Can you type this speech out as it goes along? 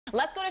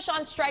Let's go to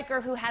Sean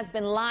Stryker, who has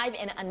been live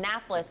in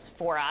Annapolis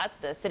for us.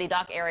 The city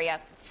dock area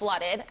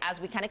flooded,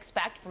 as we can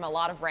expect from a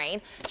lot of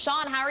rain.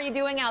 Sean, how are you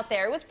doing out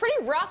there? It was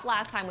pretty rough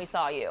last time we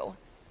saw you.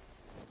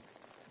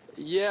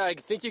 Yeah, I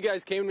think you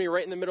guys came to me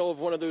right in the middle of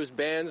one of those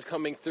bands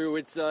coming through.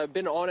 It's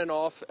been on and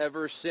off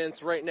ever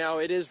since. Right now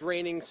it is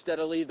raining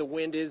steadily. The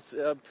wind is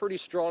pretty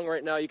strong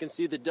right now. You can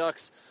see the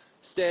ducks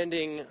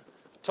standing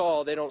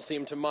tall. They don't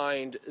seem to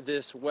mind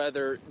this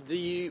weather.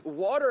 The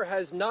water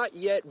has not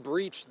yet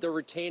breached the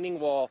retaining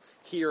wall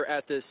here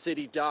at the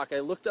city dock. I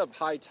looked up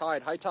high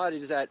tide. High tide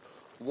is at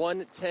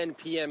 1:10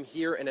 p.m.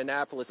 here in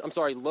Annapolis. I'm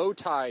sorry, low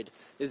tide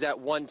is at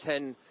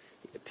 1:10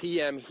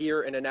 p.m.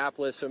 here in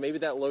Annapolis, so maybe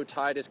that low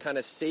tide is kind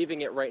of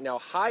saving it right now.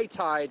 High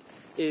tide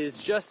is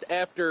just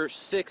after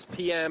 6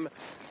 p.m.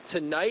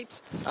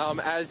 tonight,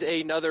 as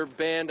another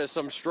band of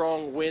some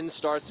strong wind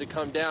starts to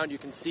come down. You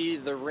can see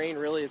the rain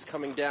really is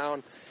coming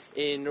down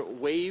in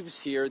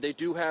waves here. They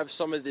do have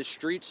some of the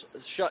streets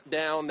shut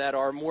down that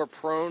are more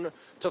prone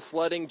to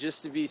flooding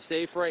just to be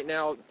safe right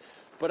now.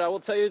 But I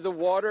will tell you, the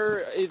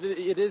water,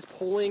 it is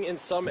pooling in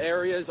some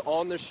areas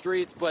on the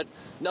streets, but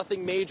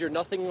nothing major,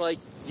 nothing like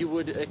you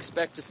would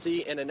expect to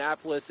see in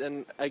Annapolis.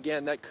 And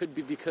again, that could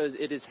be because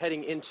it is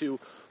heading into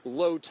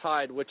low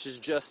tide, which is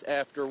just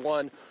after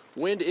 1.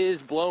 Wind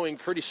is blowing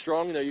pretty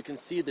strong, though. You can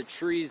see the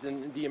trees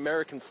and the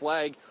American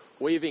flag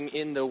waving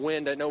in the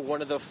wind. I know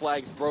one of the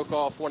flags broke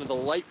off one of the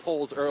light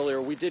poles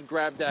earlier. We did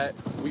grab that,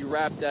 we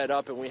wrapped that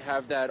up, and we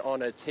have that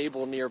on a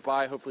table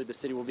nearby. Hopefully the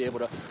city will be able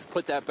to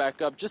put that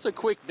back up. Just a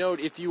quick note,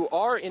 if you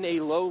are in a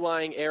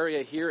low-lying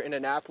area here in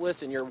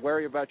Annapolis and you're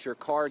worried about your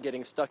car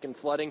getting stuck in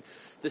flooding,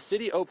 the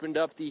city opened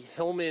up the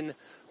Hillman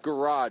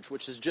Garage,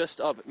 which is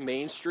just up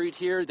Main Street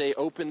here. They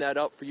opened that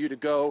up for you to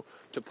go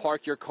to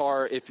park your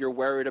car if you're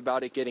worried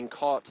about it getting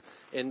caught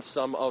in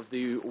some of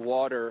the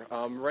water.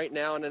 Right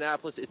now in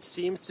Annapolis, it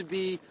seems to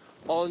be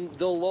on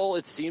the lull.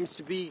 It seems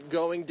to be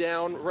going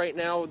down right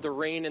now, the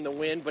rain and the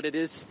wind, but it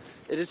is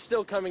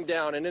still coming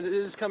down, and it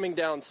is coming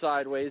down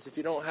sideways. If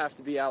you don't have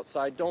to be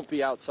outside, don't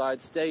be outside.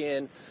 Stay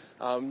in.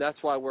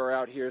 That's why we're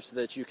out here, so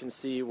that you can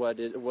see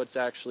what's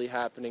actually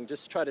happening.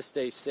 Just try to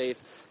stay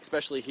safe,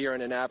 especially here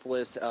in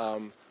Annapolis.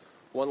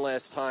 One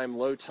last time,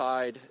 low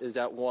tide is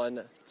at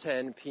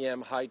 1:10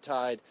 p.m. High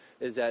tide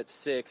is at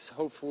 6.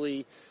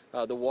 Hopefully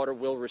the water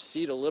will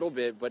recede a little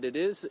bit, but it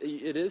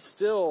is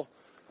still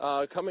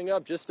coming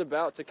up, just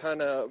about to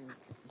kind of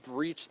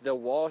breach the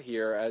wall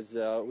here as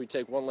we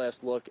take one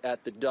last look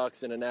at the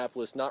ducks in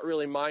Annapolis, not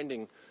really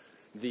minding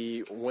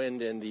the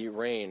wind and the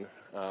rain.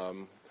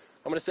 I'm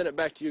going to send it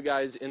back to you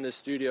guys in the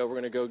studio. We're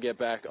going to go get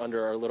back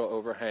under our little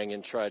overhang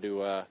and try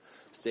to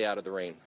stay out of the rain.